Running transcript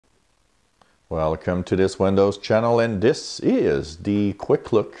Welcome to this Windows channel, and this is the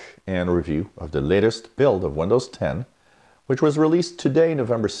quick look and review of the latest build of Windows 10, which was released today,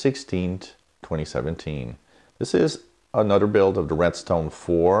 November 16th, 2017. This is another build of the Redstone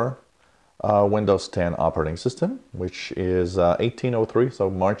 4 Windows 10 operating system, which is 1803, so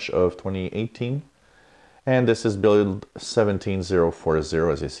March of 2018. And this is build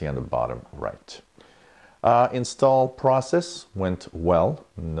 17040, as you see on the bottom right. Install process went well,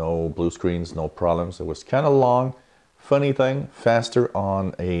 no blue screens, no problems. It was kind of long. Funny thing, faster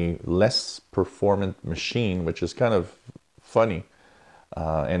on a less performant machine, which is kind of funny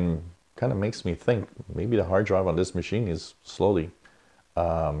and kind of makes me think maybe the hard drive on this machine is slowly,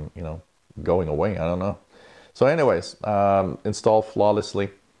 going away. I don't know. So anyways, installed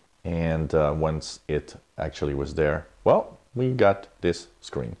flawlessly, and once it actually was there, well, we got this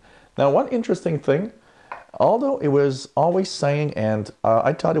screen. Now, one interesting thing, although it was always saying, and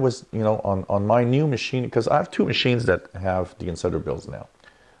I thought it was, on my new machine, because I have two machines that have the insider builds now.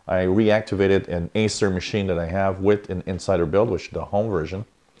 I reactivated an Acer machine that I have with an insider build, which is the home version.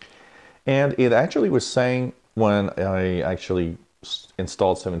 And it actually was saying when I actually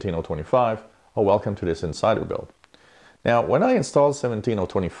installed 17025, oh, welcome to this insider build. Now, when I installed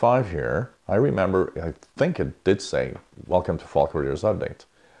 17025 here, I remember, I think it did say, welcome to Fall Careers Update.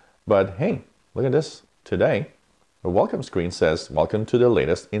 But hey, look at this. Today, the welcome screen says, welcome to the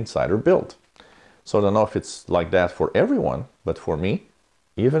latest insider build. So I don't know if it's like that for everyone, but for me,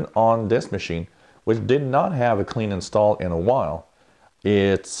 even on this machine, which did not have a clean install in a while,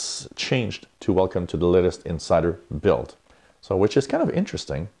 it's changed to welcome to the latest insider build. So, which is kind of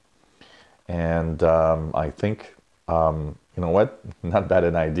interesting. And I think, you know what, not bad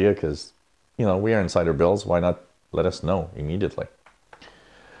an idea, because, we are insider builds. Why not let us know immediately?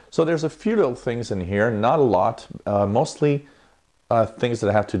 So there's a few little things in here, not a lot, mostly things that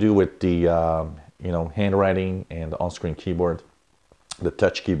have to do with the, handwriting and the on-screen keyboard, the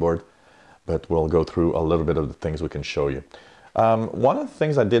touch keyboard, but we'll go through a little bit of the things we can show you. One of the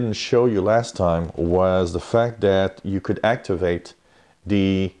things I didn't show you last time was the fact that you could activate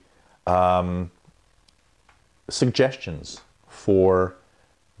the suggestions for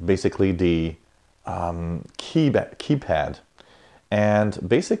basically the keypad. And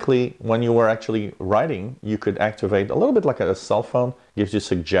basically, when you were actually writing, you could activate a little bit like a cell phone, gives you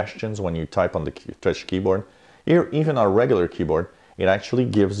suggestions when you type on the touch keyboard. Here, even on a regular keyboard, it actually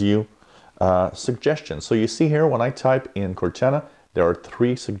gives you suggestions. So you see here, when I type in Cortana, there are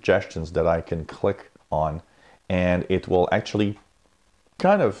 3 suggestions that I can click on, and it will actually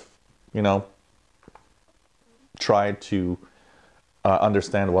kind of, try to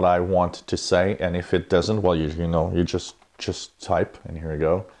understand what I want to say. And if it doesn't, well, you just type, and here we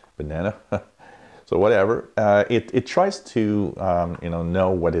go, banana. So whatever, it tries to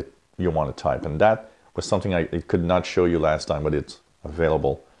know what you want to type, and that was something I could not show you last time, but it's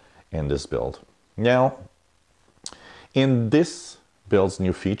available in this build. Now, in this build's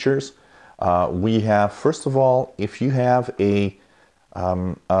new features, we have, first of all, if you have a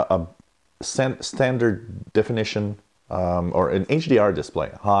standard definition or an HDR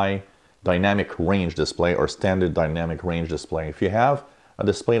display, high dynamic range display or standard dynamic range display. If you have a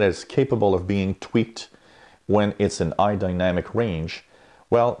display that is capable of being tweaked when it's in high dynamic range,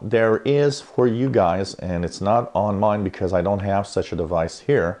 well, there is for you guys, and it's not on mine because I don't have such a device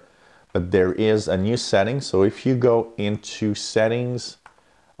here, but there is a new setting. So if you go into settings,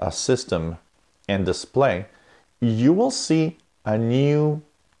 system, and display, you will see a new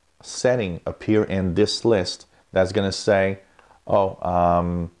setting appear in this list that's going to say,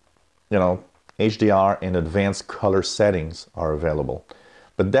 HDR and advanced color settings are available.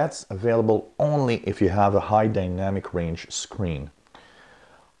 But that's available only if you have a high dynamic range screen.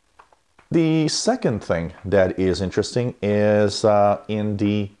 The second thing that is interesting is in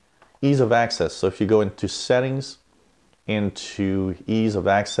the ease of access. So if you go into settings, into ease of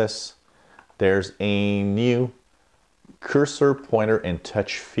access, there's a new cursor, pointer, and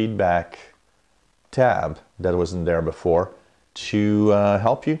touch feedback tab that wasn't there before to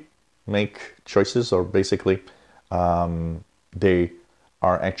help you make choices, or basically they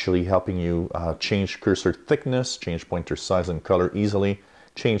are actually helping you change cursor thickness, change pointer size and color easily,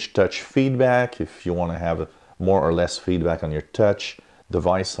 change touch feedback if you want to have more or less feedback on your touch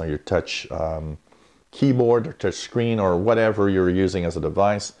device, on your touch keyboard or touch screen or whatever you're using as a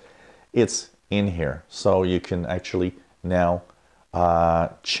device. It's in here, so you can actually now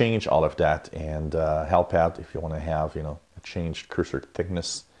change all of that and help out if you want to have a changed cursor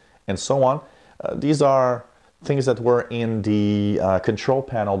thickness and so on. These are things that were in the control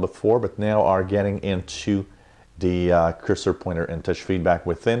panel before, but now are getting into the cursor, pointer, and touch feedback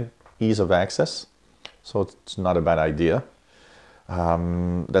within ease of access, so it's not a bad idea.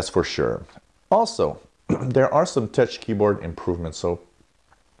 That's for sure. Also, there are some touch keyboard improvements. So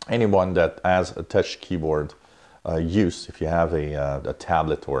anyone that has a touch keyboard use, if you have a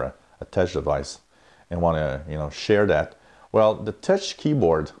tablet or a touch device and want to share that, well, the touch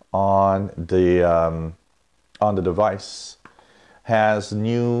keyboard on the device has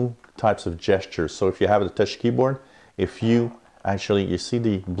new types of gestures. So if you have a touch keyboard, if you see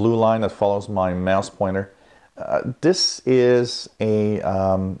the blue line that follows my mouse pointer, this is a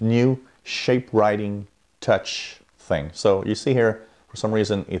new shape writing touch thing. So you see here, for some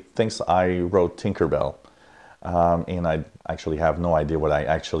reason, it thinks I wrote Tinkerbell, and I actually have no idea what I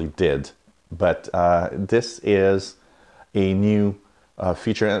actually did. But this is a new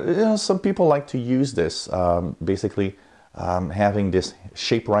feature. Some people like to use this, basically having this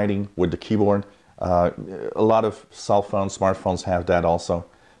shape writing with the keyboard. A lot of cell phones, smartphones have that also.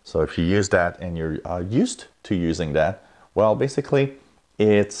 So if you use that and you're used to using that, well, basically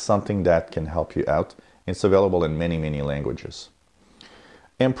it's something that can help you out. It's available in many, many languages.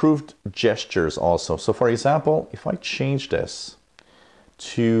 Improved gestures also. So for example, if I change this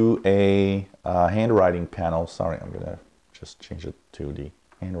to a handwriting panel, sorry, I'm gonna just change it to the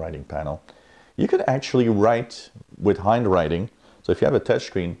handwriting panel. You could actually write with handwriting. So if you have a touch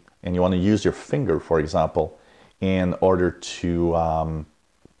screen and you want to use your finger, for example, in order to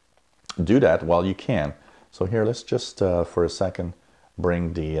do that, well, you can. So here, let's just for a second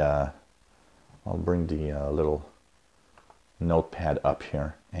bring the I'll bring the little notepad up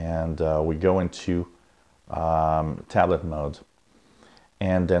here, and we go into tablet mode,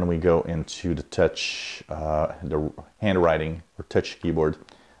 and then we go into the touch, the handwriting or touch keyboard.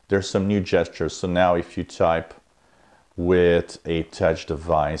 There's some new gestures. So now if you type with a touch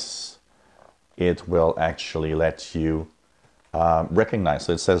device, it will actually let you recognize.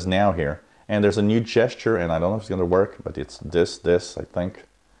 So it says now here, and there's a new gesture, and I don't know if it's going to work, but it's this, I think.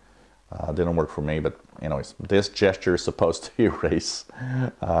 Didn't work for me, but anyways, this gesture is supposed to erase.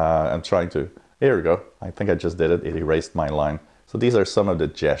 I'm trying to, here we go. I think I just did it. It erased my line. So these are some of the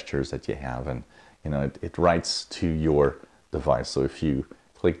gestures that you have, and it writes to your device. So if you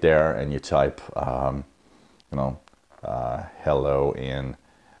click there and you type, hello in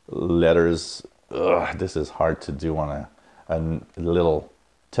letters, this is hard to do on a little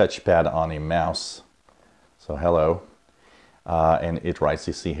touchpad on a mouse. So hello. And it writes,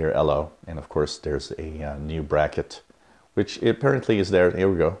 you see here, hello. And of course, there's a new bracket, which apparently is there. Here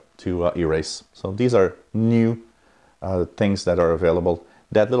we go, to erase. So these are new things that are available.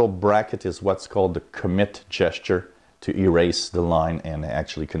 That little bracket is what's called the commit gesture, to erase the line and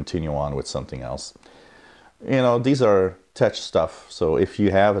actually continue on with something else. These are touch stuff. So if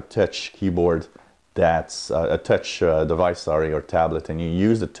you have a touch keyboard that's a touch device, or tablet, and you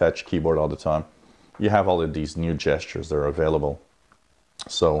use the touch keyboard all the time, you have all of these new gestures that are available.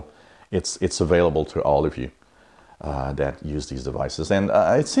 So it's available to all of you that use these devices. And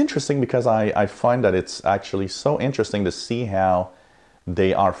it's interesting because I find that it's actually so interesting to see how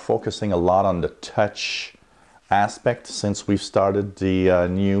they are focusing a lot on the touch aspect since we've started the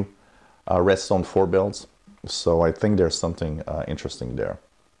new Redstone 4 builds. So I think there's something interesting there.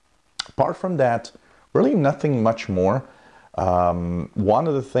 Apart from that, really nothing much more. One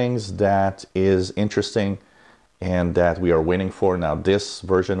of the things that is interesting and that we are waiting for now, this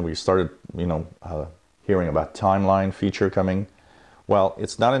version, we started, hearing about timeline feature coming. Well,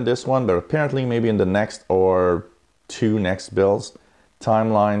 it's not in this one, but apparently maybe in the next or two next builds,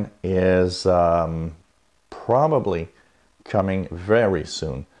 timeline is probably coming very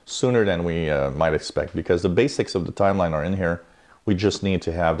soon, sooner than we might expect, because the basics of the timeline are in here. We just need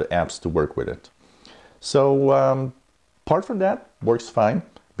to have the apps to work with it. So apart from that, works fine.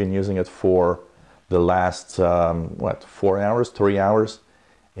 Been using it for the last 4 hours, 3 hours,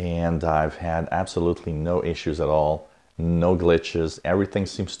 and I've had absolutely no issues at all, no glitches. Everything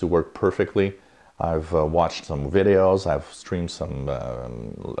seems to work perfectly. I've watched some videos, I've streamed some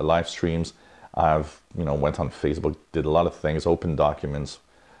live streams, I've went on Facebook, did a lot of things, opened documents.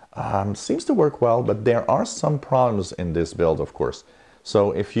 Seems to work well, but there are some problems in this build, of course.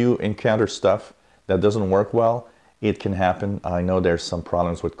 So if you encounter stuff that doesn't work well, it can happen. I know there's some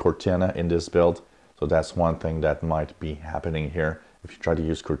problems with Cortana in this build, so that's one thing that might be happening here. If you try to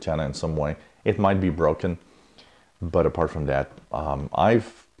use Cortana in some way, it might be broken. But apart from that,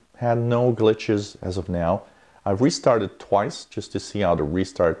 I've had no glitches as of now. I've restarted twice just to see how the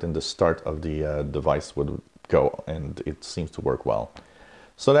restart and the start of the device would go, and it seems to work well.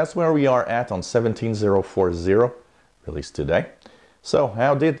 So that's where we are at on 17.040, released today. So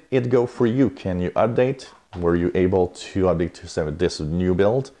how did it go for you? Can you update? Were you able to update to this new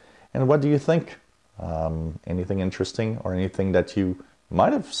build? And what do you think? Anything interesting or anything that you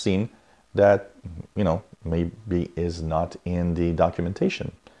might have seen that, you know, maybe is not in the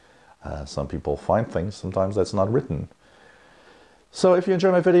documentation? Some people find things, sometimes that's not written. So if you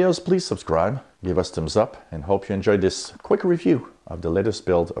enjoy my videos, please subscribe, give us thumbs up, and hope you enjoyed this quick review of the latest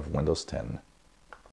build of Windows 10.